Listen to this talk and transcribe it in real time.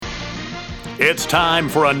It's time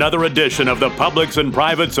for another edition of the Publics and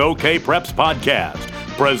Privates OK Preps podcast,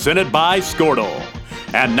 presented by Squirtle.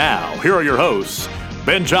 And now, here are your hosts,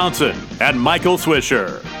 Ben Johnson and Michael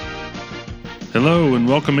Swisher. Hello and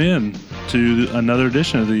welcome in to another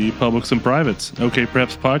edition of the Publics and Privates OK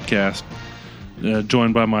Preps podcast.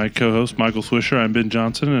 Joined by my co-host Michael Swisher. I'm Ben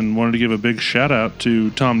Johnson, and wanted to give a big shout out to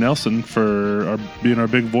Tom Nelson for being our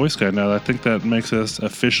big voice guy. Now I think that makes us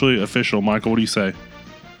officially official. Michael, what do you say?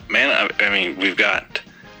 Man, I mean, we've got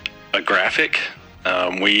a graphic.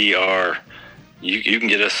 We are. You can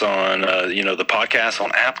get us on the podcast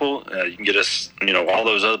on Apple. You can get us all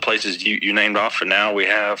those other places you named off. For now, we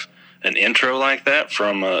have an intro like that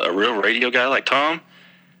from a real radio guy like Tom.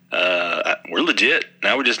 We're legit.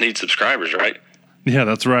 Now we just need subscribers, right? Yeah,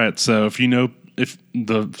 that's right. So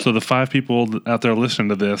the 5 people out there listening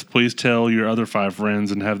to this, please tell your other 5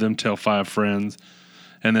 friends and have them tell 5 friends.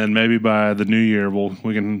 And then maybe by the new year,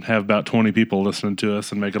 we can have about 20 people listening to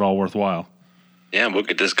us and make it all worthwhile. Yeah, we'll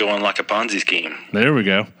get this going like a Ponzi scheme. There we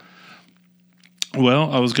go.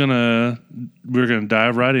 Well, we're gonna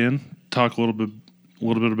dive right in, talk a little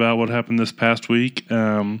bit about what happened this past week.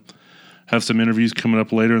 Have some interviews coming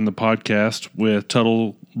up later in the podcast with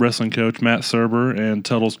Tuttle wrestling coach Matt Serber and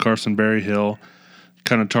Tuttle's Carson Berryhill.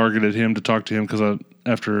 Kind of targeted him to talk to him because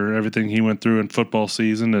after everything he went through in football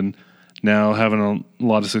season and now having a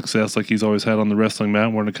lot of success like he's always had on the wrestling mat,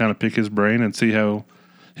 we're going to kind of pick his brain and see how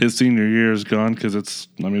his senior year has gone because it's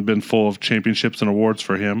been full of championships and awards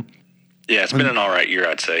for him. Yeah, it's been an all right year,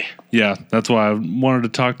 I'd say. Yeah, that's why I wanted to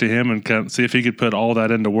talk to him and kind of see if he could put all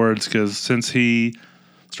that into words because since he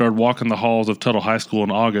started walking the halls of Tuttle High School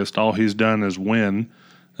in August, all he's done is win.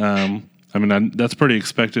 That's pretty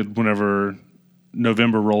expected whenever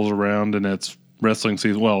November rolls around and it's wrestling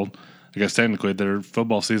season. Well, I guess technically their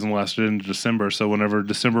football season lasted into December, so whenever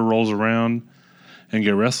December rolls around and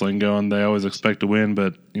get wrestling going, they always expect to win.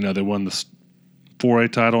 But, they won the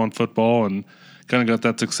 4A title in football and kind of got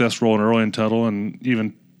that success rolling early in Tuttle and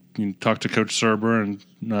even talked to Coach Serber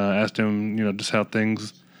and asked him, just how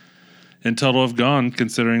things in Tuttle have gone,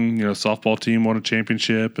 considering softball team won a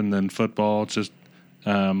championship and then football. It's just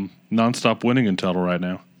nonstop winning in Tuttle right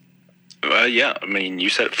now. Yeah, you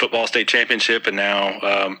said football state championship, and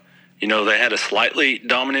now they had a slightly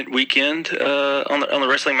dominant weekend on the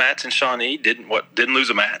wrestling mats in Shawnee. Didn't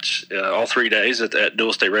lose a match all 3 days at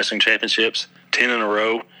Dual State Wrestling Championships, 10 in a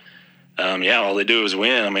row. All they do is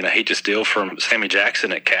win. I hate to steal from Sammy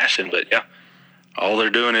Jackson at Cashin, but yeah. All they're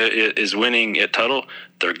doing is winning at Tuttle.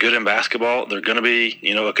 They're good in basketball. They're going to be,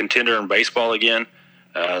 a contender in baseball again.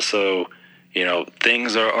 So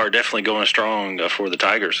things are definitely going strong for the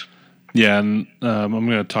Tigers. Yeah, and I'm going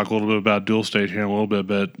to talk a little bit about Dual State here in a little bit,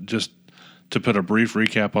 but just to put a brief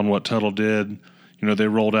recap on what Tuttle did, they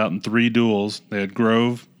rolled out in 3 duels. They had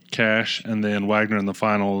Grove, Cash, and then Wagner in the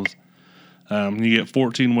finals. You get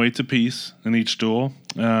 14 weights apiece in each duel.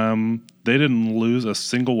 They didn't lose a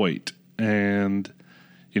single weight. And,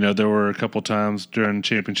 there were a couple times during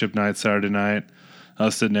championship night, Saturday night, I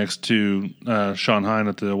was sitting next to Sean Hine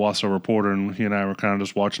at the Wausau Reporter, and he and I were kind of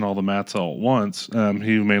just watching all the mats all at once.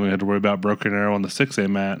 He mainly had to worry about Broken Arrow on the 6A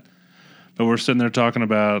mat. But we're sitting there talking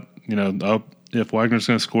about, if Wagner's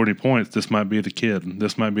going to score any points, this might be the kid.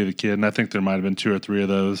 This might be the kid. And I think there might have been 2 or 3 of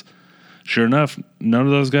those. Sure enough, none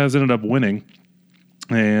of those guys ended up winning.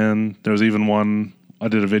 And there was even one. I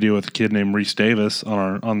did a video with a kid named Reese Davis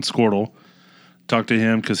on Squirtle. Talked to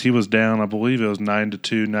him because he was down, I believe it was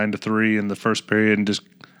 9-2, 9-3 in the first period, and just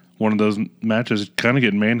one of those matches kind of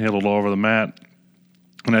getting manhandled all over the mat.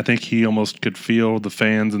 And I think he almost could feel the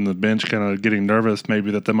fans and the bench kind of getting nervous, maybe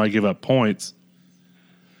that they might give up points.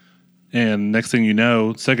 And next thing you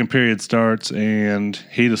know, second period starts, and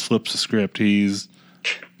he just flips the script. I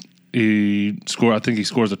think he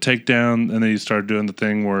scores a takedown, and then he started doing the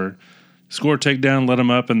thing where score a takedown, let him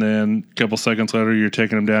up, and then a couple seconds later, you're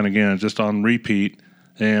taking him down again, just on repeat.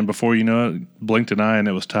 And before you know it, blinked an eye, and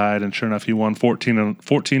it was tied. And sure enough, he won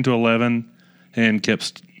 14-11 and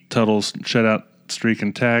kept Tuttle's shutout streak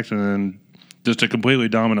intact. And then just a completely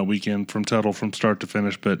dominant weekend from Tuttle from start to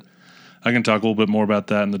finish. But I can talk a little bit more about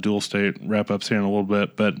that in the Dual State wrap-ups here in a little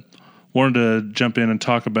bit. But wanted to jump in and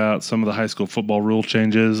talk about some of the high school football rule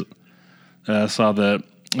changes. I saw that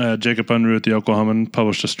Jacob Unruh at the Oklahoman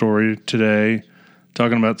published a story today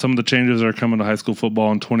talking about some of the changes that are coming to high school football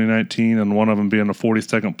in 2019, and one of them being a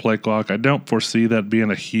 40-second play clock. I don't foresee that being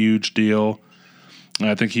a huge deal.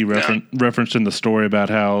 I think he referenced in the story about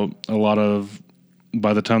how a lot of,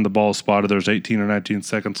 by the time the ball is spotted, there's 18 or 19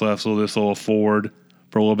 seconds left, so this will afford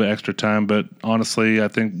for a little bit extra time. But honestly, I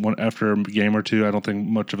think after a game or two, I don't think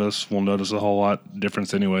much of us will notice a whole lot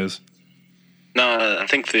difference anyways. No, I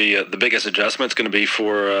think the biggest adjustment is going to be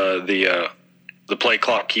for the play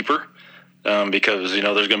clock keeper, because there's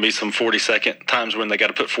going to be some 40-second times when they got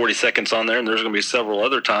to put 40 seconds on there, and there's going to be several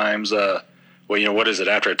other times. What is it,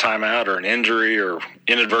 after a timeout or an injury or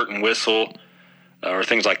inadvertent whistle or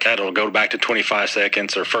things like that? It'll go back to 25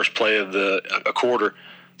 seconds or first play of a quarter.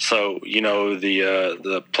 So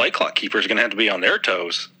the play clock keeper is going to have to be on their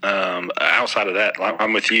toes. Outside of that,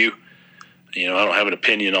 I'm with you. I don't have an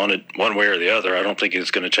opinion on it one way or the other. I don't think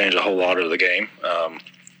it's going to change a whole lot of the game.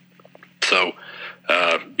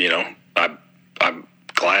 I'm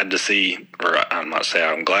glad to see, or I'm not saying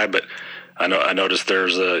I'm glad, but I noticed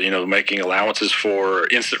there's making allowances for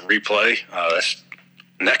instant replay. That's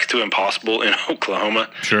next to impossible in Oklahoma.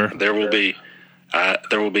 Sure, there will be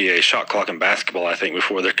a shot clock in basketball, I think,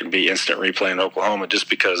 before there can be instant replay in Oklahoma, just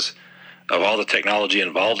because of all the technology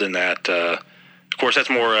involved in that. Of course, that's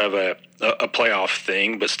more of a playoff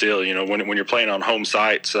thing, but still, when you're playing on home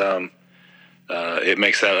sites, it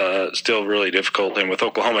makes that still really difficult. And with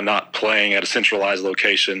Oklahoma not playing at a centralized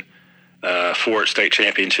location for its state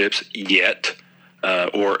championships yet,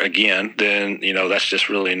 or again, then that's just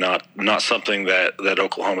really not something that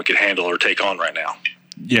Oklahoma could handle or take on right now.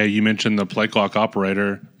 Yeah, you mentioned the play clock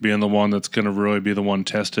operator being the one that's going to really be the one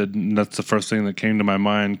tested, and that's the first thing that came to my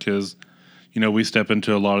mind because we step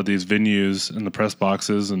into a lot of these venues in the press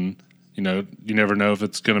boxes, and you never know if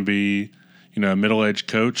it's going to be a middle-aged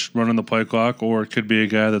coach running the play clock, or it could be a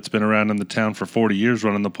guy that's been around in the town for 40 years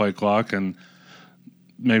running the play clock, and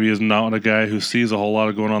maybe is not a guy who sees a whole lot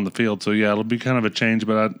of going on the field. So yeah, it'll be kind of a change,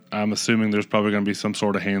 but I'm assuming there's probably going to be some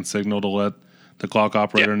sort of hand signal to let the clock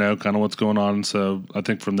operator know kind of what's going on. So I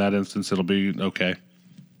think from that instance, it'll be okay.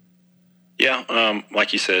 Yeah,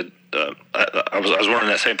 like you said, I was wondering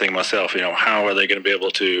that same thing myself. How are they going to be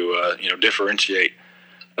able to differentiate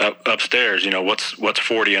upstairs? What's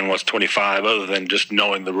 40 and what's 25, other than just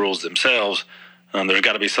knowing the rules themselves. There's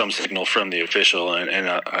got to be some signal from the official, and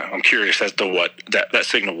I'm curious as to what that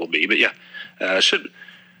signal will be. But yeah,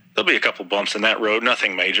 there'll be a couple bumps in that road.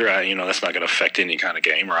 Nothing major. That's not going to affect any kind of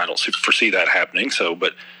game, or I don't foresee that happening. So,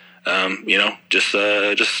 but just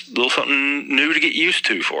a little something new to get used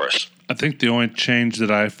to for us. I think the only change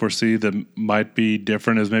that I foresee that might be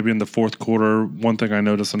different is maybe in the fourth quarter. One thing I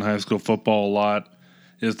notice in high school football a lot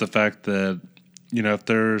is the fact that, if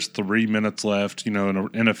there's 3 minutes left, in an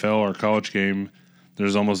NFL or college game,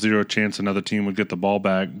 there's almost zero chance another team would get the ball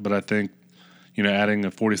back. But I think, adding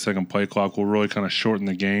a 40-second play clock will really kind of shorten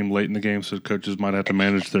the game late in the game, so coaches might have to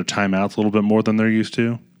manage their timeouts a little bit more than they're used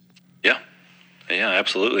to. Yeah,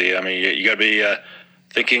 absolutely. I mean, you got to be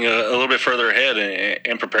thinking a little bit further ahead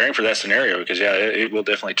and preparing for that scenario, because it will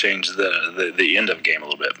definitely change the end of the game a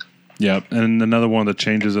little bit. Yeah, and another one of the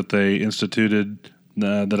changes that they instituted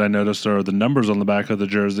that I noticed are the numbers on the back of the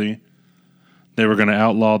jersey. They were going to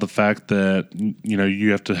outlaw the fact that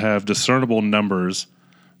you have to have discernible numbers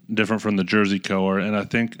different from the jersey color. And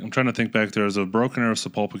I'm trying to think back. There was a Broken Arrow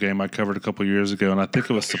Sapulpa game I covered a couple years ago, and I think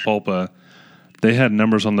it was Sapulpa. They had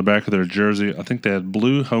numbers on the back of their jersey. I think they had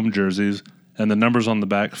blue home jerseys, and the numbers on the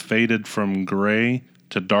back faded from gray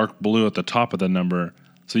to dark blue at the top of the number,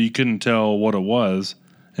 so you couldn't tell what it was,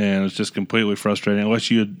 and it's just completely frustrating. Unless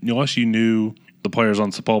you knew the players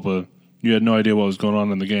on Sapulpa, you had no idea what was going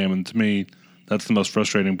on in the game. And to me, that's the most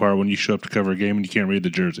frustrating part, when you show up to cover a game and you can't read the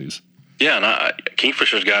jerseys. Yeah, and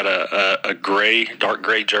Kingfisher's got a dark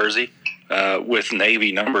gray jersey with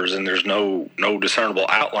navy numbers, and there's no discernible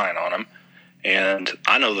outline on them. And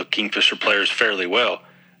I know the Kingfisher players fairly well,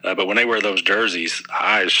 but when they wear those jerseys,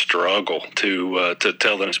 I struggle to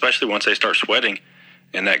tell them, especially once they start sweating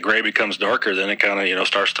and that gray becomes darker, then it kind of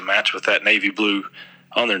starts to match with that navy blue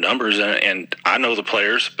on their numbers. And I know the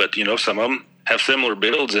players, but some of them have similar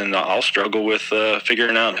builds, and I'll struggle with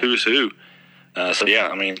figuring out who's who. So yeah,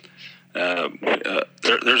 I mean,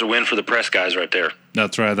 there's a win for the press guys right there.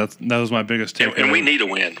 That's right. That was my biggest take. And we need a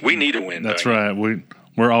win. We need a win. That's right.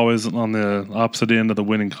 We're always on the opposite end of the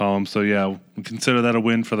winning column. So yeah, we consider that a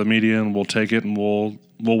win for the media, and we'll take it, and we'll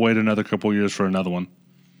wait another couple of years for another one.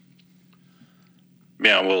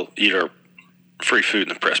 Yeah, we'll eat our free food in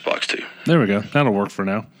the press box too. There we go. That'll work for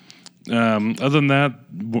now. Other than that,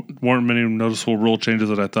 weren't many noticeable rule changes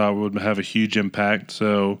that I thought would have a huge impact.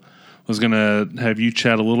 So I was going to have you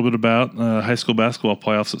chat a little bit about high school basketball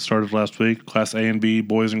playoffs that started last week. Class A and B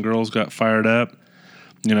boys and girls got fired up.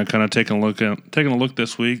 Kind of taking a look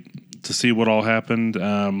this week to see what all happened.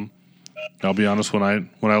 I'll be honest, when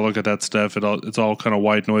I look at that stuff, it's all kind of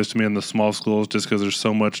white noise to me in the small schools, just because there's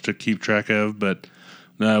so much to keep track of. But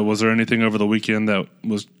was there anything over the weekend that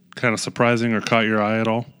was kind of surprising or caught your eye at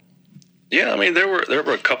all? Yeah, I mean there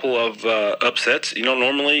were a couple of upsets.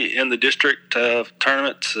 Normally in the district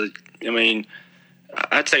tournaments, I mean,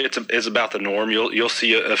 I'd say it's about the norm. You'll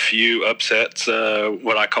see a few upsets,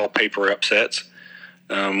 what I call paper upsets.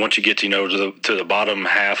 Once you get to the bottom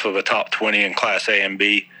half of a top 20 in Class A and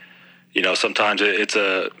B, sometimes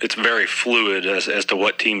it's very fluid as to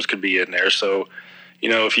what teams could be in there. So,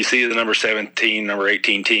 if you see the number 17, number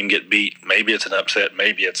 18 team get beat, maybe it's an upset,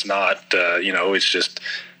 maybe it's not.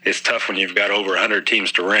 It's tough when you've got over 100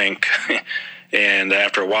 teams to rank. And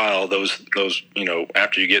after a while, those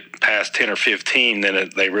after you get past 10 or 15, then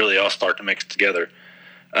they really all start to mix together.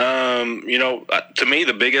 To me,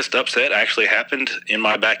 the biggest upset actually happened in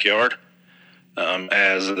my backyard.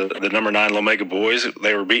 As the number 9 Lomega boys,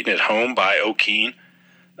 they were beaten at home by O'Keene.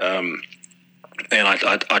 And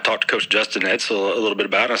I talked to Coach Justin Edsel a little bit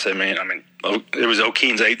about it. I said, it was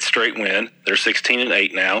O'Keene's 8th straight win. They're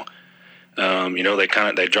 16-8 now.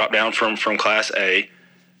 They dropped down from Class A.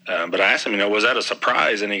 But I asked him, was that a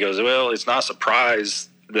surprise? And he goes, well, it's not a surprise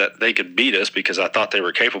that they could beat us because I thought they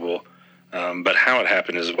were capable. But how it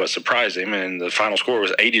happened is what surprised him. And the final score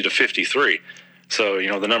was 80-53. So,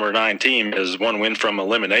 the number 9 team is one win from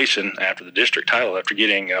elimination after the district title, after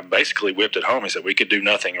getting basically whipped at home. He said, we could do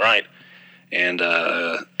nothing right. And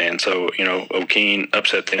so, O'Keene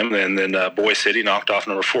upset them. And then Boy City knocked off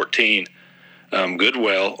number 14,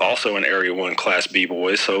 Goodwell, also in Area 1 Class B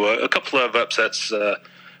boys. So a couple of upsets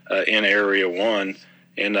in Area 1.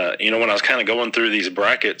 And, when I was kind of going through these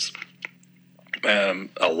brackets, a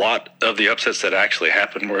lot of the upsets that actually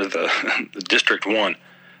happened were the District 1,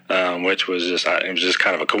 which was just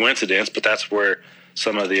kind of a coincidence, but that's where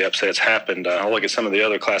some of the upsets happened. I'll look at some of the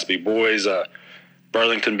other Class B boys.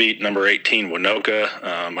 Burlington beat number 18 Winoka.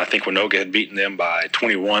 I think Winoka had beaten them by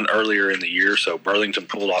 21 earlier in the year, so Burlington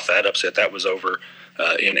pulled off that upset. That was over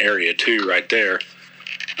in Area 2 right there.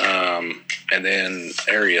 And then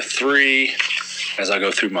Area 3, as I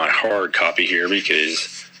go through my hard copy here,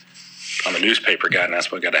 because I'm a newspaper guy and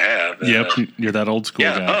that's what I got to have. Yep, you're that old school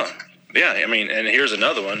guy. Yeah, and here's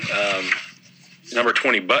another one. Number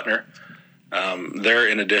 20 Butner. They're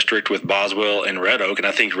in a district with Boswell and Red Oak, and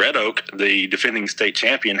I think Red Oak, the defending state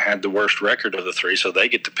champion, had the worst record of the 3, so they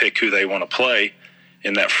get to pick who they want to play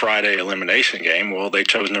in that Friday elimination game. Well, they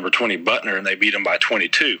chose number 20 Butner, and they beat them by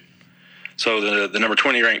 22. So the number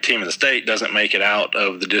 20 ranked team in the state doesn't make it out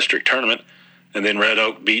of the district tournament, and then Red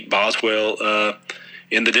Oak beat Boswell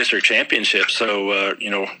in the district championship. So,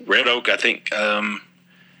 Red Oak, I think,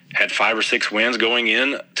 had 5 or 6 wins going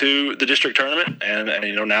into the district tournament,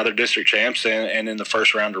 and now they're district champs, and in the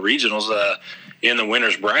first round of regionals in the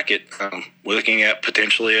winners bracket, we're looking at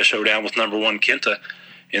potentially a showdown with number 1 Kenta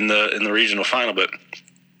in the regional final. But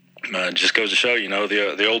just goes to show,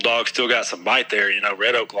 the old dog still got some bite there.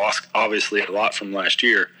 Red Oak lost obviously a lot from last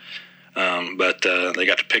year, but they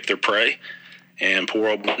got to pick their prey. And poor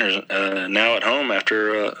old Butner's now at home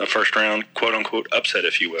after a first round quote unquote upset,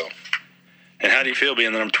 if you will. And how do you feel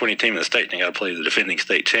being the number 20 team in the state and you got to play the defending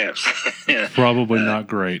state champs? Yeah. Probably not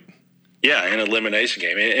great. Yeah, in an elimination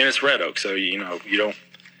game, and it's Red Oak, so you don't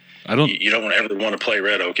ever want to play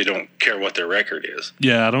Red Oak. You don't care what their record is.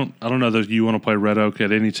 Yeah, I don't know that you want to play Red Oak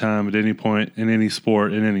at any time, at any point, in any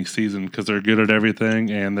sport, in any season, because they're good at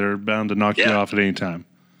everything and they're bound to knock you off at any time.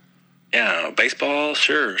 Yeah, baseball,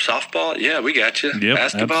 sure. Softball, yeah, we got you. Yep,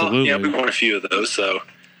 basketball, absolutely. yeah, we won a few of those. So,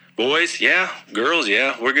 boys, yeah, girls,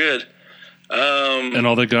 yeah, we're good. And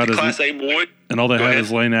all they got is Class A boy. And all they have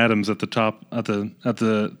is Lane Adams at the top, at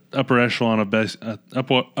the upper echelon of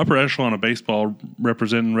baseball,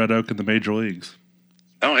 representing Red Oak in the major leagues.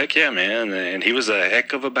 Oh heck yeah, man! And he was a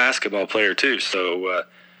heck of a basketball player too. So,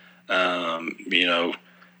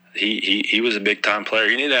 he was a big time player.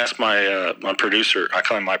 You need to ask my producer. I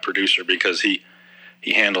call him my producer because he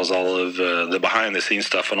handles all of the behind the scenes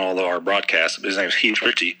stuff on all of our broadcasts. His name's Heath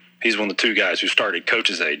Ritchie. He's one of the 2 guys who started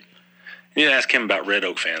Coach's Aid. You need to ask him about Red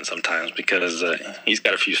Oak fans sometimes because he's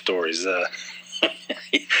got a few stories.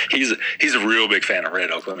 He's a real big fan of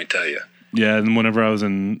Red Oak, let me tell you. Yeah, and whenever I was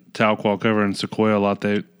in Talquah covering Sequoia a lot,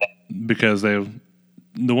 the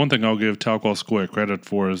one thing I'll give Talquah Sequoia credit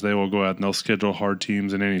for is they will go out and they'll schedule hard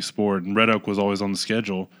teams in any sport. And Red Oak was always on the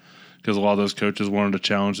schedule because a lot of those coaches wanted to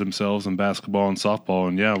challenge themselves in basketball and softball.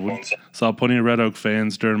 And yeah, we saw plenty of Red Oak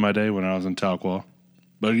fans during my day when I was in Talquah.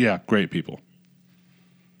 But yeah, great people.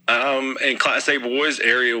 In Class A boys,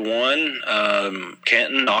 Area 1,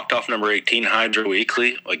 Canton knocked off number 18 Hydro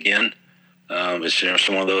Weekly again. It's just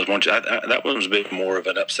one of those ones. That one was a bit more of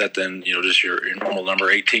an upset than just your normal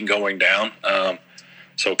number 18 going down.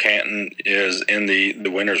 So Canton is in the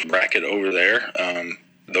winners bracket over there.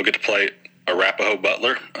 They'll get to play Arapahoe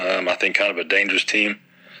Butler. I think kind of a dangerous team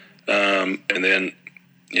And then,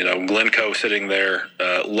 Glencoe sitting there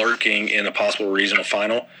lurking in a possible regional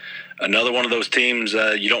final. Another one of those teams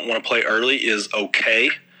you don't want to play early is OK.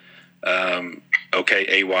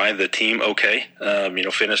 OKAY, the team OK.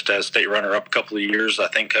 Finished as state runner-up a couple of years, I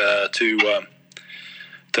think,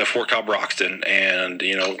 to Fort Cobb Roxton, and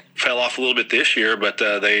fell off a little bit this year, but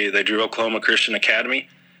they drew Oklahoma Christian Academy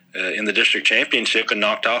in the district championship and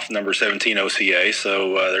knocked off number 17 OCA.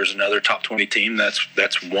 So there's another top 20 team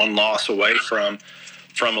that's one loss away from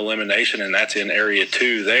elimination, and that's in Area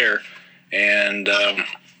 2 there. And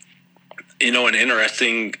an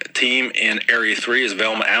interesting team in Area 3 is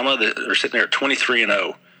Velma Alma. They're sitting there at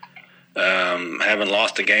 23-0. Haven't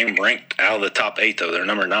lost a game, ranked out of the top 8, though. They're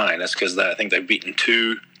number 9. That's because I think they've beaten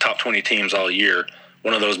 2 top 20 teams all year,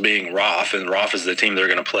 one of those being Roth, and Roth is the team they're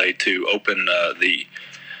going to play to open the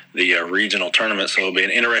regional tournament. So it'll be an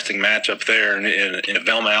interesting matchup there. And if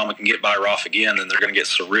Velma Alma can get by Roth again, then they're going to get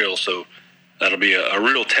Surreal. So that'll be a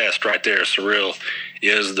real test right there. Surreal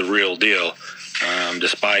is the real deal.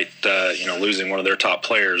 Despite losing one of their top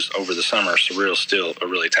players over the summer, Surreal's still a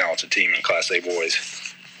really talented team in Class A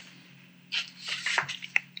boys.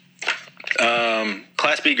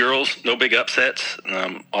 Class B girls, no big upsets.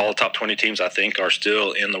 All the top 20 teams, I think, are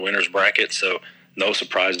still in the winner's bracket, so no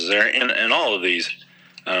surprises there. And all of these,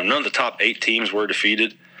 none of the top 8 teams were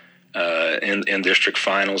defeated in district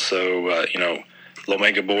finals. So,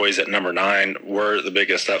 Lomega boys at number 9 were the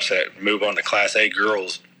biggest upset. Move on to Class A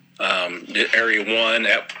girls. Area 1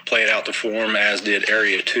 played out the form, as did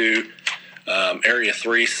Area 2. Area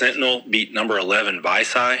 3, Sentinel beat number 11,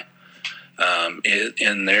 Visai.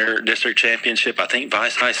 In their district championship. I think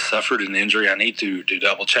Visai suffered an injury. I need to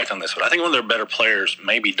double check on this, but I think one of their better players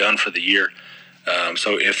may be done for the year.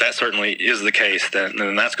 So if that certainly is the case,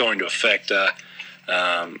 then that's going to affect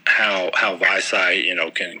how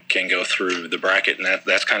Visai can go through the bracket, and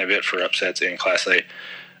that's kind of it for upsets in Class A.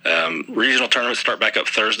 Regional tournaments start back up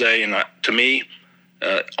Thursday, and to me,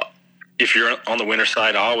 if you're on the winner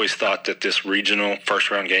side, I always thought that this regional first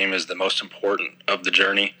round game is the most important of the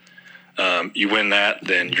journey. You win that,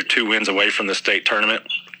 then you're 2 wins away from the state tournament.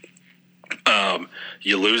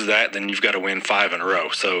 You lose that, then you've got to win 5 in a row.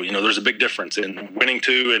 So, there's a big difference in winning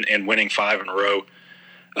 2 and winning 5 in a row,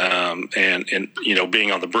 and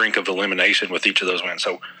being on the brink of elimination with each of those wins.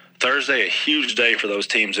 So Thursday, a huge day for those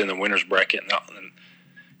teams in the winner's bracket. And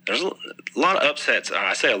there's a lot of upsets.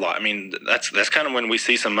 I say a lot. I mean, that's kind of when we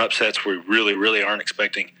see some upsets we really, really aren't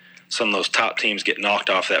expecting some of those top teams get knocked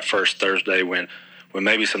off that first Thursday when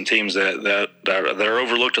maybe some teams that are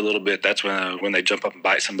overlooked a little bit, that's when they jump up and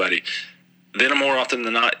bite somebody. Then more often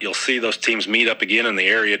than not, you'll see those teams meet up again in the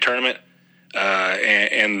area tournament,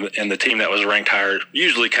 and the team that was ranked higher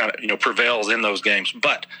usually kind of prevails in those games.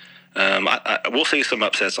 But we'll see some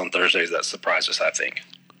upsets on Thursdays that surprise us, I think.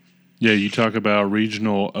 Yeah, you talk about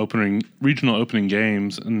regional opening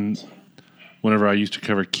games, and whenever I used to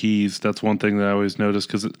cover Keys, that's one thing that I always noticed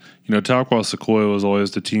because Tahquah Sequoia was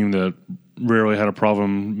always the team that rarely had a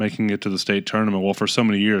problem making it to the state tournament. Well, for so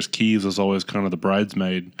many years, Keys was always kind of the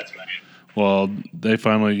bridesmaid. Well, they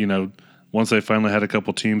finally, once they finally had a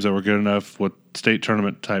couple teams that were good enough with state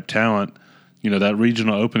tournament type talent, that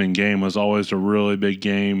regional opening game was always a really big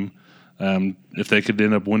game. If they could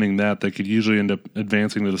end up winning that, they could usually end up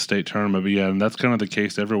advancing to the state tournament. But yeah, and that's kind of the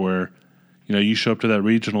case everywhere. You show up to that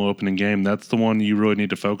regional opening game, that's the one you really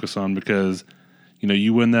need to focus on because,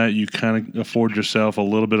 you win that, you kind of afford yourself a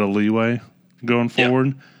little bit of leeway going forward.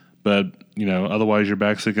 Yeah. But, otherwise your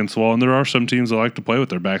back's against the wall. And there are some teams that like to play with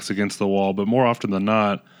their backs against the wall, but more often than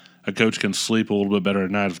not, a coach can sleep a little bit better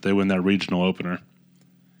at night if they win that regional opener.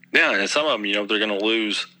 Yeah, and some of them, they're going to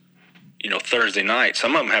lose, Thursday night.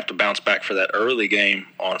 Some of them have to bounce back for that early game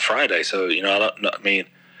on Friday. So, you got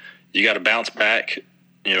to bounce back,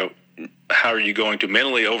 how are you going to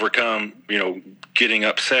mentally overcome, getting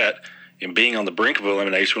upset and being on the brink of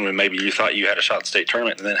elimination when maybe you thought you had a shot at the state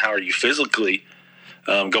tournament, and then how are you physically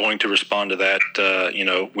going to respond to that,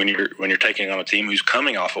 when you're taking on a team who's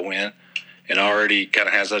coming off a win and already kind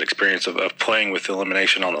of has that experience of playing with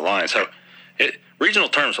elimination on the line. So regional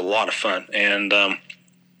tournament's a lot of fun, and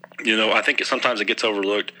I think sometimes it gets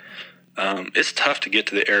overlooked. It's tough to get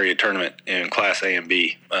to the area tournament in Class A and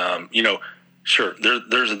B. Sure,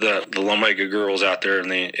 there's the Lomega girls out there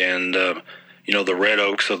and the Red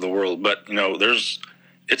Oaks of the world, but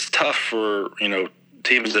it's tough for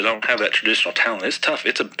teams that don't have that traditional talent. It's tough.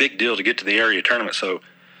 It's a big deal to get to the area tournament. So,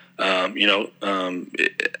 and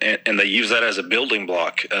they use that as a building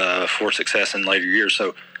block for success in later years.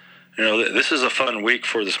 So, this is a fun week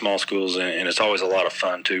for the small schools, and it's always a lot of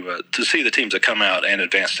fun to see the teams that come out and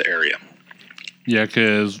advance to area. Yeah,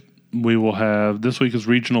 because we will have this week is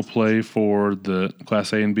regional play for the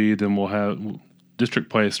Class A and B. Then we'll have district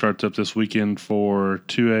play starts up this weekend for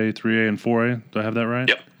 2A, 3A, and 4A. Do I have that right?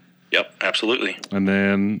 Yep, absolutely. And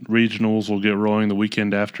then regionals will get rolling the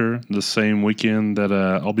weekend after. The same weekend that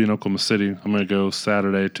I'll be in Oklahoma City. I'm going to go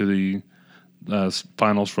Saturday to the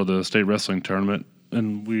finals for the state wrestling tournament.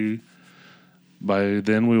 And by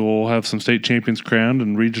then we will have some state champions crowned,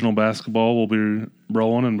 and regional basketball will be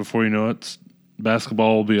rolling. And before you know it,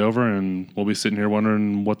 basketball will be over, and we'll be sitting here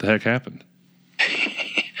wondering what the heck happened.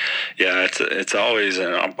 Yeah, it's always,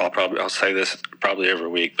 and I'll say this probably every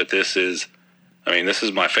week, but this is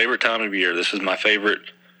my favorite time of year. This is my favorite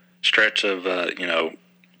stretch of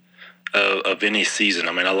of any season.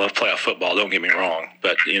 I mean, I love playoff football. Don't get me wrong,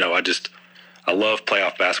 but I love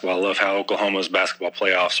playoff basketball. I love how Oklahoma's basketball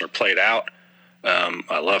playoffs are played out.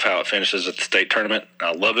 I love how it finishes at the state tournament.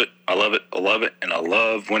 I love it. I love it. I love it. And I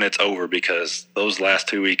love when it's over, because those last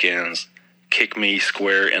 2 weekends kick me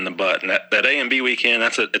square in the butt. And that A and B weekend,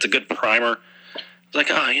 it's a good primer. It's like,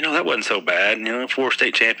 that wasn't so bad. 4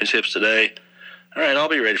 state championships today. All right, I'll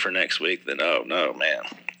be ready for next week. Then, oh, no, man.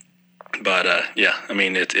 But,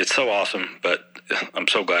 it's so awesome. But I'm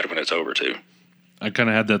so glad when it's over, too. I kind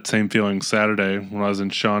of had that same feeling Saturday when I was in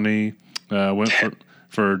Shawnee. Went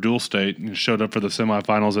for dual state and showed up for the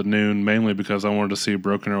semifinals at noon, mainly because I wanted to see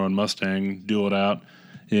Broken Arrow and Mustang duel it out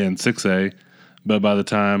in 6A. But by the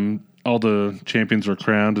time all the champions were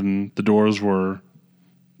crowned and the doors were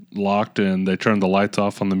locked and they turned the lights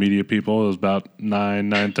off on the media people, it was about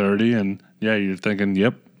 9:30, and yeah, you're thinking,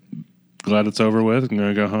 yep, glad it's over with. I'm going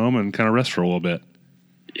to go home and kind of rest for a little bit.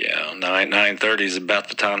 Yeah, 9:30 is about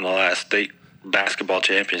the time the last state basketball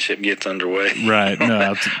championship gets underway. Right.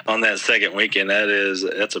 No, on that second weekend,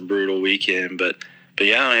 that's a brutal weekend. But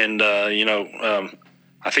yeah, and I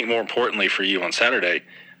think more importantly for you on Saturday,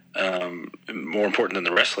 more important than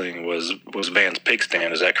the wrestling was Van's Pig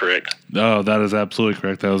Stand. Is that correct? Oh, that is absolutely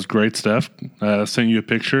correct. That was great stuff. I sent you a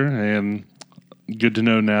picture, and good to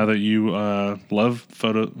know now that you love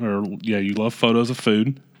you love photos of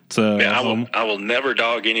food. So yeah, I will never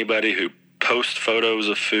dog anybody who posts photos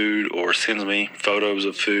of food or sends me photos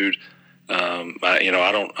of food. I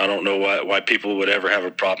don't know why people would ever have a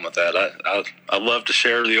problem with that. I love to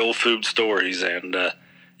share the old food stories, and I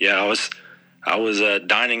was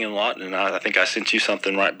dining in Lawton, and I think I sent you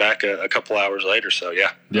something right back a couple hours later. So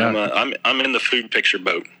yeah. I'm in the food picture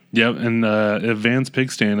boat. Yep, and if Van's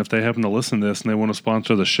Pig Stand, if they happen to listen to this and they want to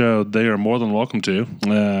sponsor the show, they are more than welcome to.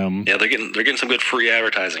 They're getting some good free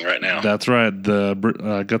advertising right now. That's right.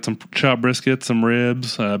 Got some chopped brisket, some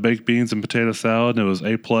ribs, baked beans, and potato salad. And it was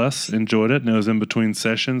A+. Enjoyed it, and it was in between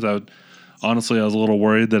sessions. I was a little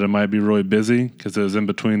worried that it might be really busy because it was in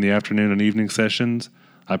between the afternoon and evening sessions.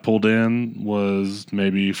 I pulled in, was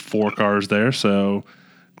maybe 4 cars there, so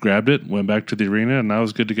grabbed it, went back to the arena, and I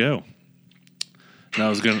was good to go. And I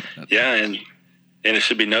was going to... Yeah, and it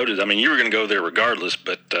should be noted, I mean, you were going to go there regardless,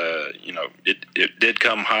 but, it did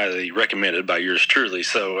come highly recommended by yours truly.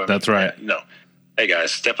 So that's right. Hey,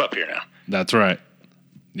 guys, step up here now. That's right.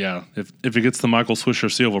 Yeah, if it gets the Michael Swisher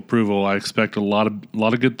seal of approval, I expect a lot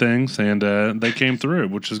of good things, and they came through,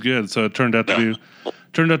 which is good. So it turned out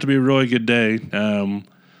to be a really good day.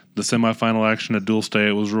 The semifinal action at Dual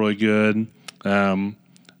State was really good.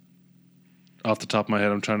 Off the top of my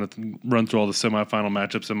head, I'm trying to run through all the semifinal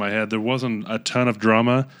matchups in my head. There wasn't a ton of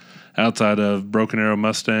drama outside of Broken Arrow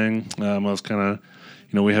Mustang. I was kind of,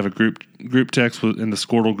 we have a group text in the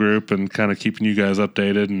Squirtle group and kind of keeping you guys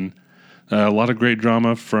updated. And a lot of great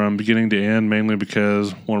drama from beginning to end, mainly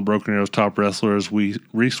because one of Broken Arrow's top wrestlers, Reese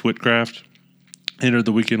Whitcraft, entered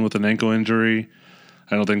the weekend with an ankle injury.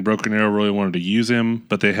 I don't think Broken Arrow really wanted to use him,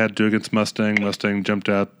 but they had to against Mustang. Mustang jumped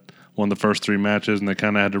out, won the first 3 matches, and they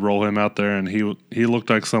kind of had to roll him out there, and he looked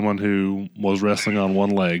like someone who was wrestling on one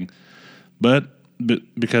leg. But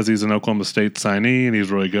because he's an Oklahoma State signee and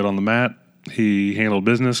he's really good on the mat, he handled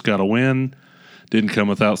business, got a win. Didn't come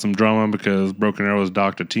without some drama because Broken Arrow was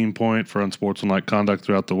docked a team point for unsportsmanlike conduct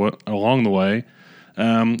along the way.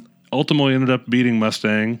 Ultimately ended up beating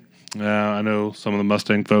Mustang. I know some of the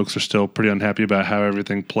Mustang folks are still pretty unhappy about how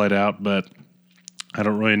everything played out, but I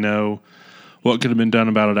don't really know what could have been done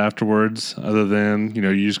about it afterwards, other than,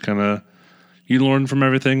 you just you learn from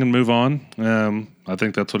everything and move on. I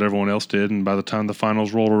think that's what everyone else did, and by the time the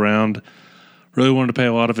finals rolled around, really wanted to pay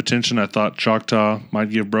a lot of attention. I thought Choctaw might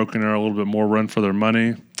give Broken Arrow a little bit more run for their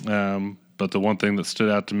money, but the one thing that stood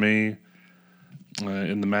out to me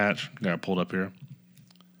in the match, got it pulled up here.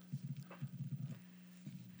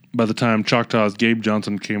 By the time Choctaw's Gabe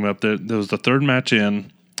Johnson came up, there was the third match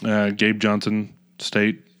in. Gabe Johnson,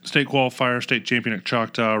 state qualifier, state champion at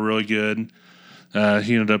Choctaw, really good.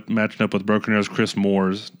 He ended up matching up with Broken Arrow's Chris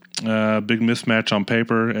Moores. Big mismatch on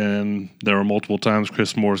paper, and there were multiple times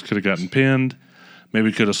Chris Moores could have gotten pinned.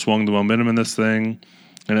 Maybe could have swung the momentum in this thing.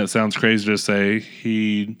 And it sounds crazy to say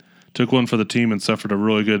he took one for the team and suffered a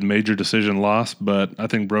really good major decision loss, but I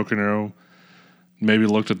think Broken Arrow maybe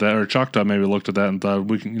looked at that, or Choctaw maybe looked at that and thought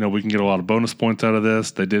we can get a lot of bonus points out of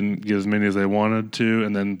this. They didn't get as many as they wanted to,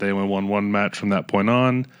 and then they only won one match from that point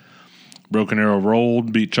on. Broken Arrow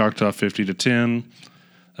rolled, beat Choctaw 50-10.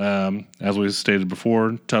 As we stated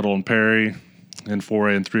before, Tuttle and Perry in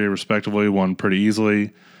 4A and 3A respectively won pretty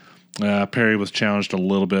easily. Perry was challenged a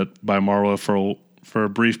little bit by Marlowe for a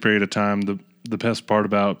brief period of time. The best part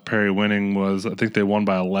about Perry winning was I think they won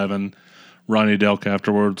by 11. Ronnie Delk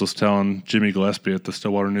afterwards was telling Jimmy Gillespie at the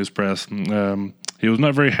Stillwater News Press he was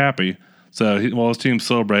not very happy. So while his team's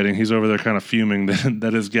celebrating, he's over there kind of fuming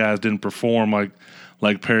that his guys didn't perform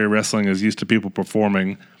like Perry Wrestling is used to people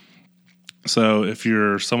performing. So if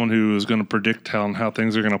you're someone who is going to predict how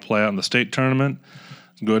things are going to play out in the state tournament,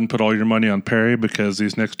 go ahead and put all your money on Perry, because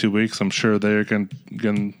these next 2 weeks, I'm sure they're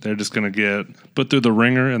just going to get put through the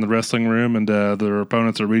ringer in the wrestling room, and their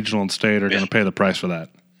opponents at regional and state are going to pay the price for that.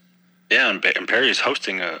 Yeah, and Perry's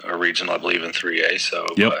hosting a regional, I believe, in 3A. So,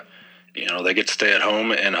 yep. They get to stay at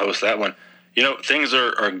home and host that one. Things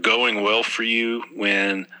are going well for you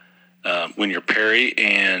when you're Perry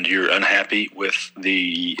and you're unhappy with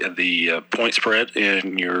the point spread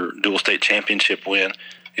in your dual state championship win.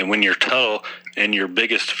 And when you're Tuttle and your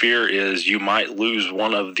biggest fear is you might lose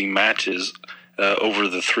one of the matches over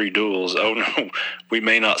the 3 duels. Oh, no, we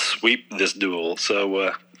may not sweep this duel.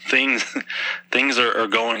 So things are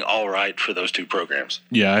going all right for those 2 programs.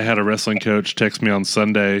 Yeah, I had a wrestling coach text me on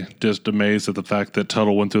Sunday just amazed at the fact that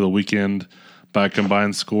Tuttle went through the weekend by a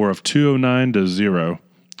combined score of 209-0.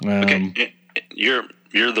 Okay, you're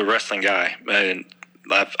the wrestling guy, and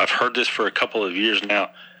I've heard this for a couple of years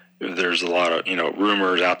now. There's a lot of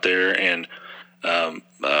rumors out there and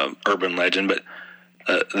urban legend, but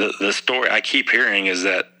the story I keep hearing is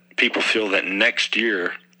that people feel that next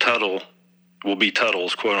year Tuttle will be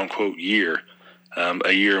Tuttle's quote unquote year,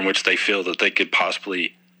 a year in which they feel that they could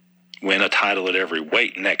possibly win a title at every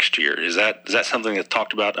weight next year. Is that something that's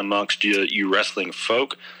talked about amongst you wrestling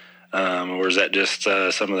folk, or is that just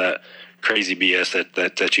some of that crazy BS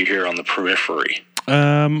that you hear on the periphery?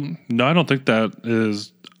 No, I don't think that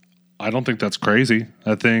is. I don't think that's crazy.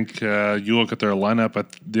 I think you look at their lineup.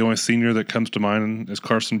 The only senior that comes to mind is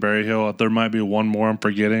Carson Berryhill. There might be one more I'm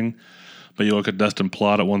forgetting, but you look at Dustin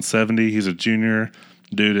Plott at 170. He's a junior.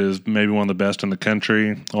 Dude is maybe one of the best in the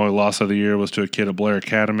country. Only loss of the year was to a kid at Blair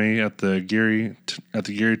Academy at the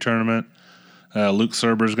Geary tournament. Luke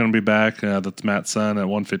Serber is going to be back. That's Matt's son at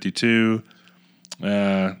 152.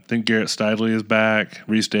 I think Garrett Steidley is back.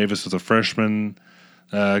 Reese Davis is a freshman.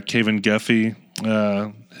 Kaven Guffey,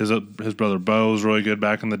 his brother Bo is really good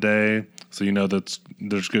back in the day, so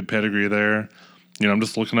there's good pedigree there. I'm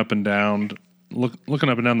just looking up and down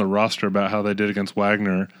the roster about how they did against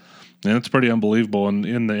Wagner, and it's pretty unbelievable. And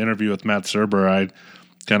in the interview with Matt Serber, I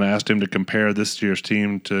kind of asked him to compare this year's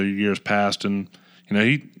team to years past, and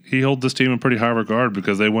he holds this team in pretty high regard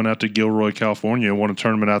because they went out to Gilroy, California, won a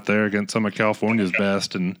tournament out there against some of California's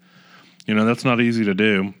best, and that's not easy to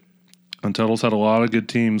do. And Tuttle's had a lot of good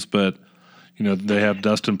teams, but they have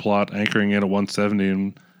Dustin Plott anchoring in at 170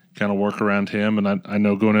 and kind of work around him. And I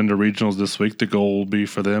know going into regionals this week, the goal will be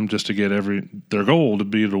for them just to get their goal to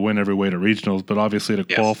be to win every weight at regionals, but obviously to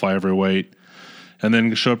qualify every weight, and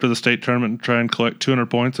then show up to the state tournament and try and collect 200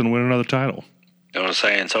 points and win another title. You know what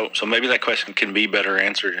I'm saying? So maybe that question can be better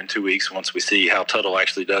answered in 2 weeks once we see how Tuttle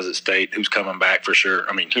actually does at state, who's coming back for sure.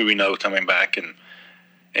 I mean, who we know coming back, and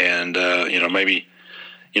maybe.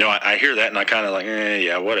 I hear that and I kind of like,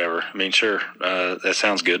 yeah, whatever. I mean, sure, that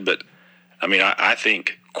sounds good. But, I mean, I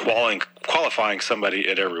think qualifying somebody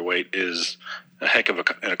at every weight is a heck of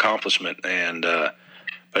an accomplishment. And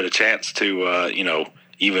but a chance to,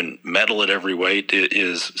 even medal at every weight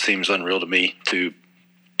seems unreal to me. To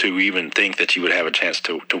even think that you would have a chance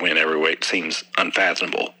to win every weight seems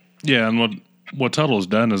unfathomable. Yeah, and what Tuttle's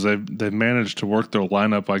done is they've managed to work their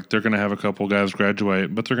lineup. Like, they're going to have a couple guys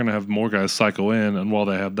graduate, but they're going to have more guys cycle in. And while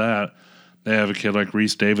they have that, they have a kid like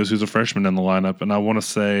Reese Davis, who's a freshman in the lineup. And I want to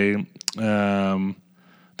say, I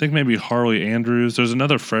think maybe Harley Andrews. There's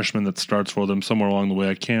another freshman that starts for them somewhere along the way.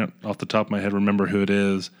 I can't off the top of my head remember who it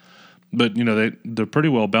is. But, they're pretty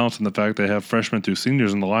well balanced in the fact they have freshmen through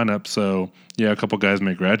seniors in the lineup. So, yeah, a couple guys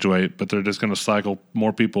may graduate, but they're just going to cycle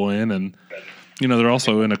more people in. And they're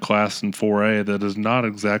also in a class in 4A that is not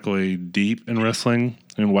exactly deep in wrestling.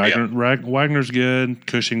 And Wagner's good,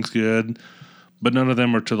 Cushing's good, but none of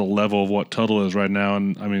them are to the level of what Tuttle is right now.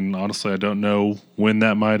 And I mean, honestly, I don't know when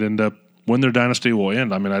that might end up, when their dynasty will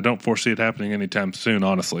end. I mean, I don't foresee it happening anytime soon,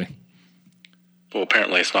 honestly. Well,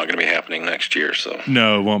 apparently it's not going to be happening next year. So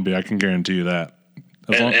no, it won't be. I can guarantee you that.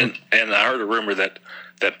 And I heard a rumor that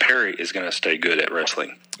Perry is going to stay good at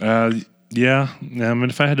wrestling. Yeah. I mean,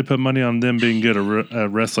 if I had to put money on them being good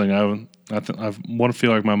at wrestling, I want to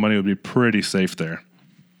feel like my money would be pretty safe there.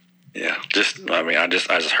 Yeah, I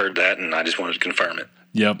just heard that, and I just wanted to confirm it.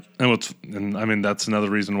 Yep, and I mean that's another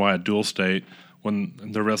reason why at Dual State, when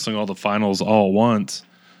they're wrestling all the finals all at once,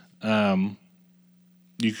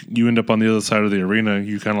 you end up on the other side of the arena.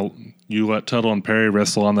 You let Tuttle and Perry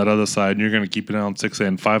wrestle on that other side, and you're going to keep it on 6A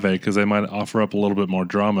and 5A because they might offer up a little bit more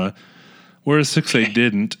drama. Whereas 6A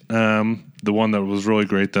didn't. The one that was really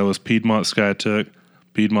great though was Piedmont Skiatook.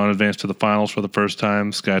 Piedmont advanced to the finals for the first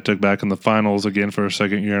time. Skiatook back in the finals again for a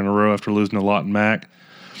second year in a row after losing to Lawton Mac.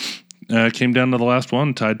 Came down to the last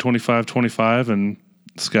one, tied 25-25, and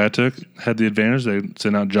Skiatook had the advantage. They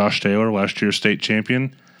sent out Josh Taylor, last year's state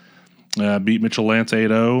champion. Beat Mitchell Lance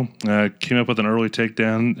 8-0. Came up with an early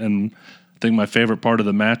takedown, and I think my favorite part of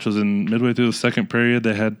the match was in midway through the second period.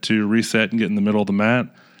 They had to reset and get in the middle of the mat.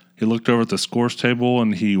 He looked over at the scores table,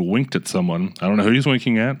 and he winked at someone. I don't know who he's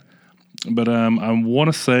winking at. But I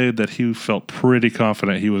want to say that he felt pretty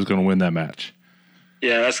confident he was going to win that match.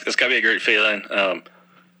 Yeah, that's got to be a great feeling.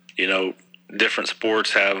 Different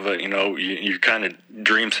sports have, your kind of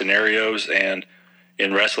dream scenarios. And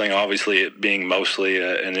in wrestling, obviously, it being mostly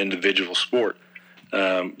an individual sport,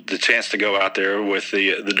 the chance to go out there with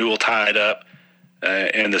the dual tied up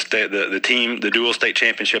and the dual state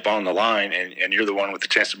championship on the line, and you're the one with the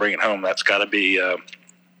chance to bring it home, that's got to be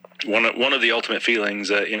one of the ultimate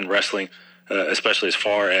feelings in wrestling, especially as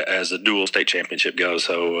far as the dual state championship goes.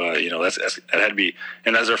 So that had to be,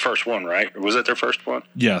 and that's their first one, right? Was that their first one?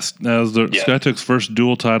 Yes, that was Skiatook's first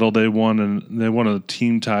dual title. They won a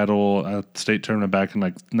team title at the state tournament back in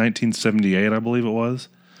like 1978, I believe it was.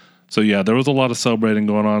 So yeah, there was a lot of celebrating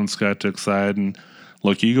going on Skiatook's side. And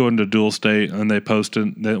look, you go into dual state, and when they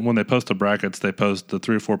post the brackets, they post the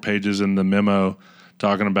 3 or 4 pages in the memo.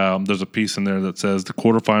 Talking about, there's a piece in there that says the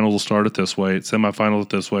quarterfinals will start at this weight, semifinals at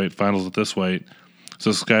this weight, finals at this weight. So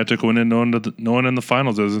Skiatook went in knowing in the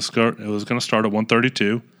finals it was going to start at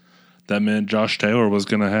 132. That meant Josh Taylor was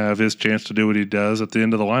going to have his chance to do what he does at the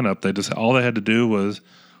end of the lineup. All they had to do was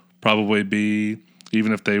probably be,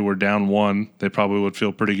 even if they were down 1, they probably would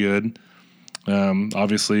feel pretty good.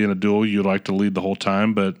 Obviously, in a duel, you'd like to lead the whole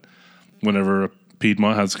time, but whenever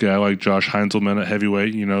Piedmont has a guy like Josh Heinzelman at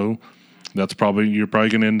heavyweight, you're probably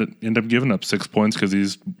going to end up giving up 6 points because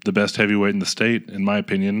he's the best heavyweight in the state, in my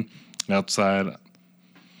opinion. Outside,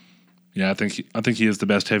 I think he is the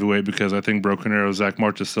best heavyweight because I think Broken Arrow Zach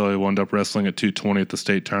Marchesselli wound up wrestling at 220 at the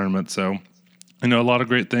state tournament. So, a lot of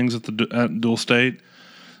great things at Dual State.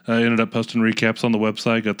 I ended up posting recaps on the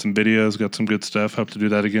website. Got some videos, got some good stuff. Hope to do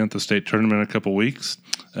that again at the state tournament in a couple weeks.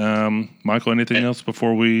 Michael, anything else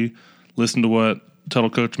before we listen to what Tuttle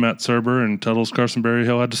coach Matt Serber and Tuttle's Carson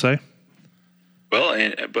Berryhill had to say? Well,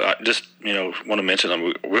 but I just want to mention them.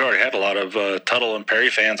 We already have a lot of Tuttle and Perry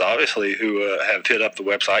fans, obviously, who have hit up the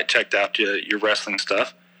website, checked out your wrestling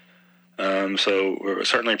stuff. So we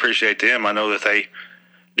certainly appreciate them. I know that they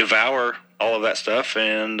devour all of that stuff,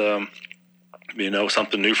 and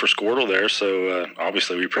something new for Squirtle there. So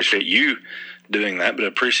obviously, we appreciate you doing that, but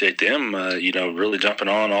appreciate them, really jumping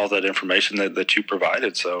on all that information that you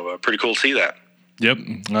provided. So pretty cool to see that. Yep.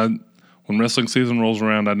 When wrestling season rolls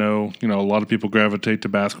around, I know, a lot of people gravitate to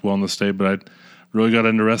basketball in the state, but I really got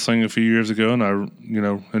into wrestling a few years ago, and I,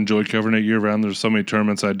 enjoy covering it year round. There's so many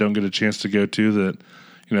tournaments I don't get a chance to go to that,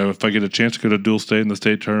 if I get a chance to go to Dual State in the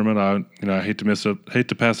state tournament, I hate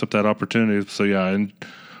to pass up that opportunity. So yeah, I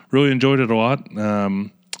really enjoyed it a lot.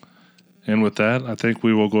 And with that, I think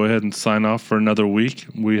we will go ahead and sign off for another week.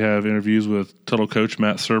 We have interviews with Tuttle coach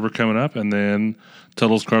Matt Serber coming up, and then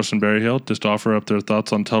Tuttle's Carson Berryhill just to offer up their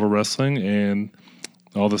thoughts on Tuttle wrestling and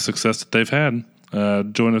all the success that they've had.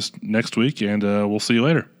 Join us next week, and we'll see you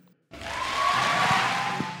later.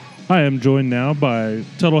 I am joined now by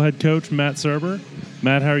Tuttle head coach Matt Serber.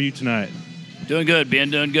 Matt, how are you tonight? Doing good,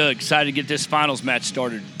 Ben. Doing good. Excited to get this finals match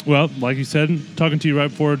started. Well, like you said, talking to you right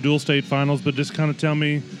before Dual State finals, but just kind of tell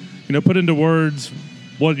me, put into words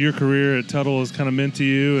what your career at Tuttle has kind of meant to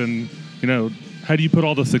you, and how do you put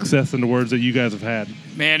all the success into words that you guys have had?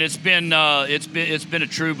 Man, it's been a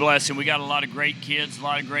true blessing. We got a lot of great kids, a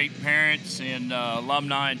lot of great parents and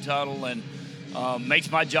alumni in Tuttle, and makes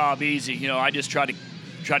my job easy. I just try to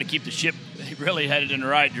keep the ship really headed in the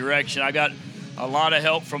right direction. I got a lot of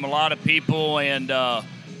help from a lot of people, and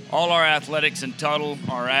all our athletics in Tuttle,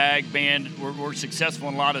 our ag band, we're successful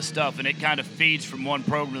in a lot of stuff, and it kind of feeds from one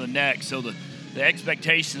program to the next. So the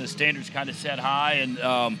expectation, the standards kind of set high, and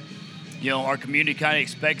our community kind of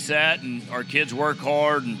expects that, and our kids work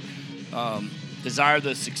hard and desire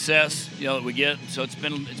the success that we get. So it's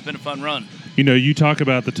been a fun run. You talk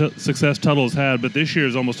about the success Tuttle has had, but this year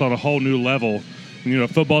is almost on a whole new level.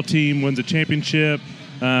 Football team wins a championship,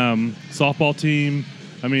 softball team.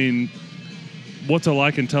 I mean, what's it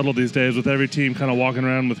like in Tuttle these days with every team kind of walking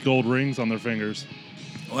around with gold rings on their fingers?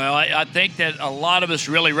 Well, I think that a lot of us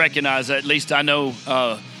really recognize that. At least I know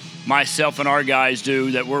myself and our guys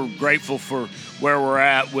do, that we're grateful for where we're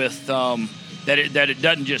at with that it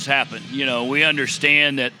doesn't just happen. We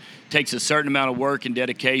understand that it takes a certain amount of work and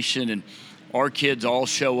dedication, and our kids all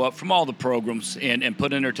show up from all the programs and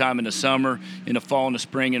put in their time in the summer, in the fall, and the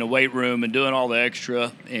spring, in the weight room, and doing all the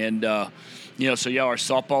extra. And our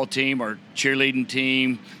softball team, our cheerleading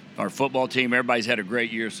team, our football team, everybody's had a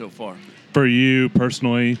great year so far. For you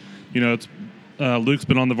personally, it's Luke's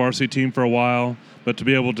been on the varsity team for a while, but to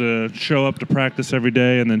be able to show up to practice every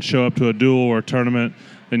day and then show up to a duel or a tournament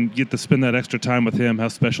and get to spend that extra time with him, how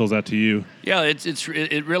special is that to you? Yeah,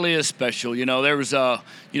 it really is special. There was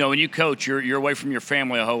when you coach, you're away from your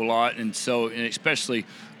family a whole lot, and especially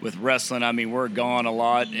with wrestling, I mean, we're gone a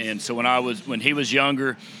lot. And so when he was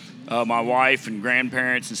younger, my wife and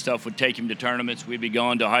grandparents and stuff would take him to tournaments. We'd be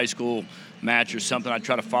going to a high school match or something. I'd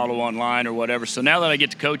try to follow online or whatever. So now that I get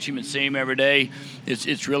to coach him and see him every day,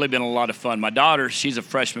 it's really been a lot of fun. My daughter, she's a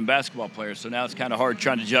freshman basketball player, so now it's kind of hard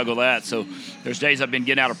trying to juggle that. So there's days I've been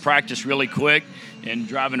getting out of practice really quick and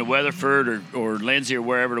driving to Weatherford or Lindsay or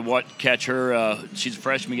wherever to catch her. She's a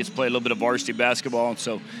freshman, gets to play a little bit of varsity basketball, and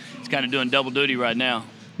so it's kind of doing double duty right now.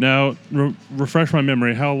 Now, refresh my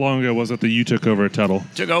memory. How long ago was it that you took over at Tuttle?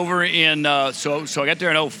 Took over in so I got there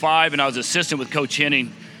in 2005, and I was assistant with Coach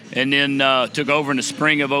Henning, and then took over in the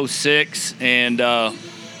spring of 2006, and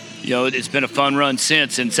it's been a fun run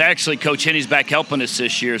since. And it's actually Coach Henning's back helping us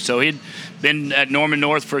this year. So he'd been at Norman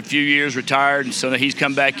North for a few years, retired, and so he's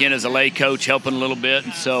come back in as a lay coach, helping a little bit.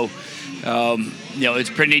 And so it's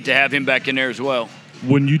pretty neat to have him back in there as well.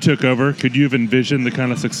 When you took over, could you have envisioned the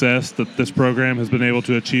kind of success that this program has been able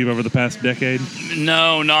to achieve over the past decade?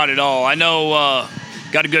 No, not at all. I know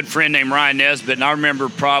got a good friend named Ryan Nesbitt, and I remember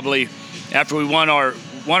probably after we won our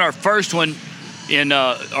first one in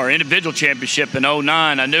our individual championship in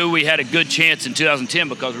 2009, I knew we had a good chance in 2010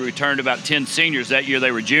 because we returned about 10 seniors. That year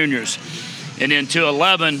they were juniors. And in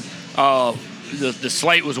 2011, the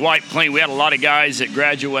slate was wiped clean. We had a lot of guys that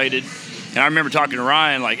graduated. And I remember talking to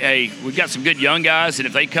Ryan, like, hey, we've got some good young guys, and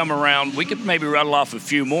if they come around, we could maybe rattle off a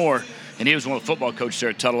few more. And he was one of the football coaches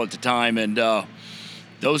there at Tuttle at the time. And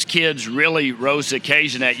those kids really rose to the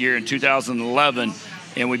occasion that year in 2011.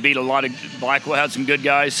 And we beat a lot of – Blackwell had some good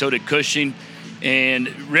guys, so did Cushing. And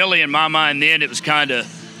really, in my mind then, it was kind of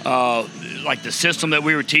like the system that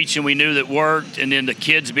we were teaching we knew that worked, and then the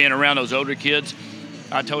kids being around those older kids.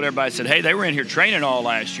 I told everybody, I said, hey, they were in here training all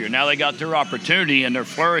last year. Now they got their opportunity, and they're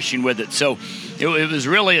flourishing with it. So it was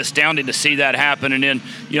really astounding to see that happen. And then,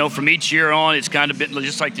 from each year on, it's kind of been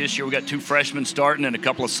just like this year. We got 2 freshmen starting and a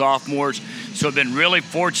couple of sophomores. So I've been really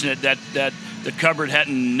fortunate that the cupboard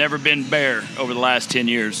hadn't never been bare over the last 10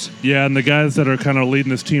 years. Yeah, and the guys that are kind of leading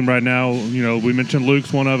this team right now, we mentioned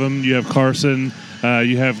Luke's one of them. You have Carson.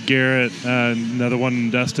 You have Garrett, another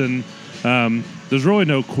one, Dustin. There's really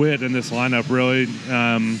no quit in this lineup, really.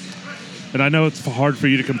 And I know it's hard for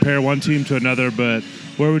you to compare one team to another, but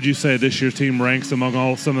where would you say this year's team ranks among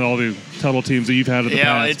all the Tuttle teams that you've had in the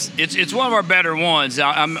past? Yeah, it's one of our better ones.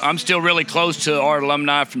 I'm still really close to our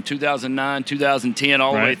alumni from 2009, 2010,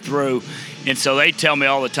 all the way through. And so they tell me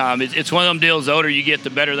all the time, it's one of them deals, the older you get, the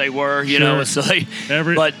better they were, know. So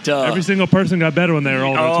every single person got better when they were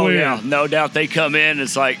older. Oh, yeah, no doubt. They come in,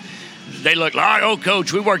 it's like, they look like, oh,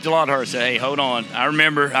 Coach, we worked a lot hard. I say, hey, hold on.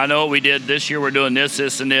 I know what we did this year. We're doing this,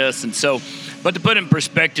 and this. And so, but to put it in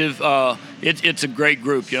perspective, it's a great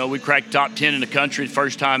group. We cracked top 10 in the country the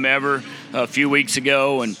first time ever a few weeks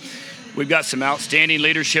ago. And we've got some outstanding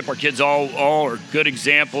leadership. Our kids all are good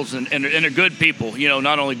examples, and they're good people,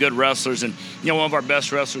 not only good wrestlers. And, one of our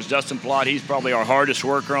best wrestlers, Dustin Plott, he's probably our hardest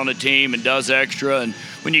worker on the team and does extra. And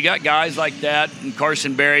when you got guys like that, and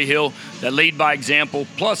Carson Berryhill, that lead by example,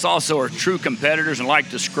 plus also are true competitors and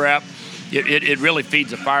like to scrap, it really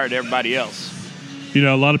feeds the fire to everybody else.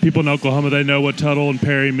 A lot of people in Oklahoma, they know what Tuttle and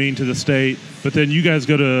Perry mean to the state. But then you guys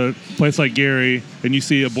go to a place like Gary, and you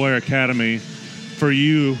see a Blair Academy. For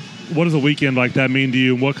you, what does a weekend like that mean to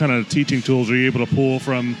you, and what kind of teaching tools are you able to pull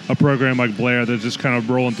from a program like Blair that's just kind of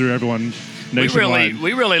rolling through everyone? nationwide.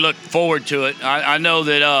 We really look forward to it. I know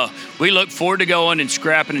that we look forward to going and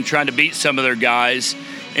scrapping and trying to beat some of their guys.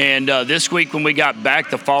 And this week when we got back,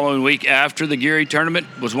 the following week after the Geary tournament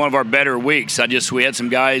was one of our better weeks. We had some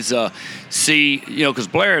guys see, you know, because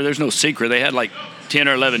Blair, there's no secret, they had like 10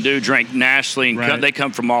 or 11 dudes ranked nationally, and they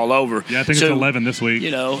come from all over. Yeah, I think it's 11 this week.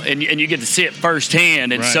 You know, and you get to see it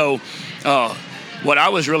firsthand. And so what I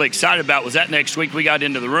was really excited about was that next week we got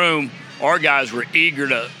into the room, our guys were eager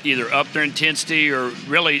to either up their intensity or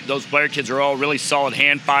really those Blair kids are all really solid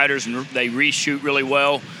hand fighters and they reshoot really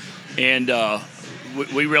well. And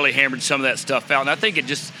we really hammered some of that stuff out. And I think it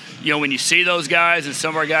just, you know, when you see those guys and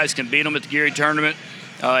some of our guys can beat them at the Geary tournament,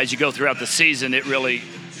 as you go throughout the season, it really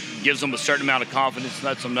gives them a certain amount of confidence and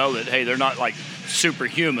lets them know that, hey, they're not like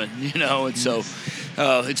superhuman, you know. And so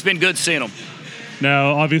it's been good seeing them.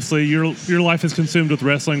 Now, obviously, your life is consumed with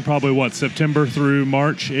wrestling probably, September through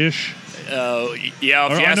March-ish? Yeah, if you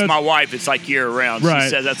ask my wife, it's like year-round. Right. She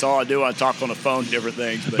says that's all I do. I talk on the phone, different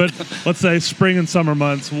things. But let's say spring and summer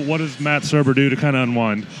months, what does Matt Serber do to kind of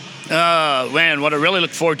unwind? Man, what I really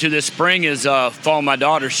look forward to this spring is following my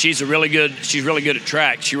daughter. She's really good at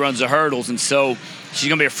track. She runs the hurdles, and so she's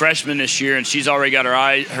going to be a freshman this year, and she's already got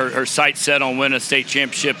her sights set on winning a state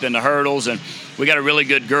championship in the hurdles, and we got a really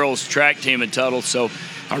good girls track team in Tuttle. So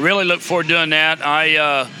I really look forward to doing that.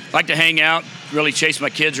 I like to hang out, really chase my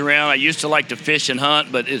kids around. I used to like to fish and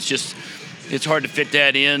hunt, but it's hard to fit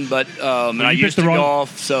that in. But and I used to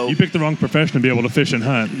golf. So you picked the wrong profession to be able to fish and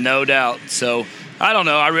hunt. No doubt. So I don't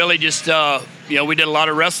know. I really just we did a lot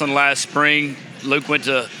of wrestling last spring. Luke went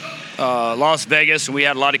to Las Vegas, and we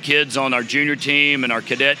had a lot of kids on our junior team and our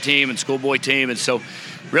cadet team and schoolboy team, and so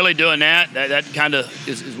really doing that kind of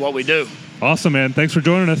is what we do. Awesome, man. Thanks for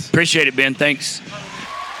joining us. Appreciate it, Ben. Thanks.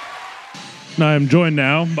 I am joined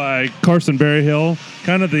now by Carson Berryhill,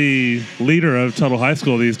 kind of the leader of Tuttle High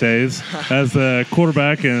School these days, as the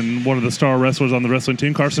quarterback and one of the star wrestlers on the wrestling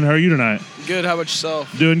team. Carson, how are you tonight? Good. How about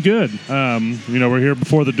yourself? Doing good. We're here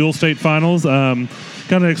before the dual state finals. Kind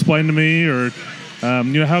of explain to me, or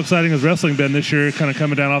how exciting has wrestling been this year, kind of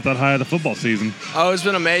coming down off that high of the football season? Oh, it's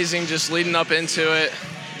been amazing, just leading up into it,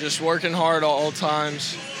 just working hard all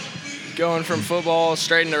times, going from football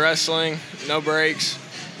straight into wrestling, no breaks.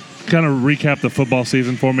 Kind of recap the football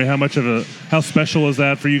season for me. How special is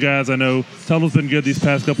that for you guys? I know Tuttle's been good these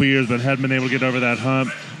past couple of years, but hadn't been able to get over that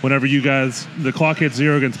hump. Whenever you guys, the clock hits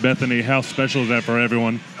 0 against Bethany, how special is that for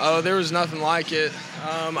everyone? Oh, there was nothing like it.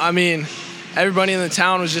 Everybody in the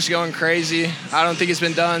town was just going crazy. I don't think it's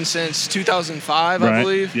been done since 2005, right. I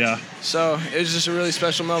believe. Yeah. So it was just a really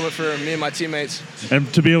special moment for me and my teammates.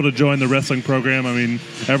 And to be able to join the wrestling program,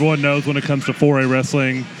 everyone knows when it comes to 4A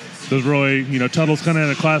wrestling, there's really, Tuttle's kind of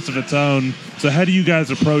in a class of its own. So how do you guys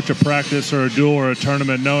approach a practice or a duel or a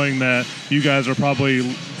tournament knowing that you guys are probably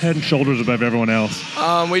head and shoulders above everyone else?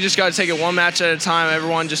 We just got to take it one match at a time.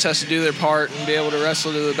 Everyone just has to do their part and be able to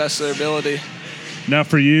wrestle to the best of their ability. Now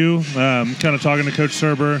for you, kind of talking to Coach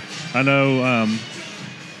Serber, I know,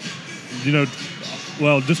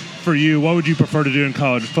 just for you, what would you prefer to do in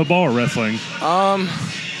college, football or wrestling?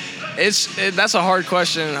 That's a hard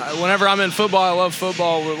question. Whenever I'm in football, I love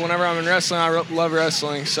football. But whenever I'm in wrestling, I love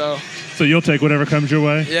wrestling. So you'll take whatever comes your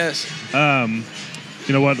way? Yes.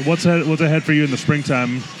 What's ahead for you in the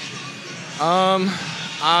springtime?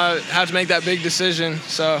 I have to make that big decision.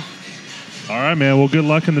 So. All right, man. Well, good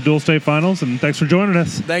luck in the dual state finals, and thanks for joining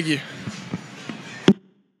us. Thank you.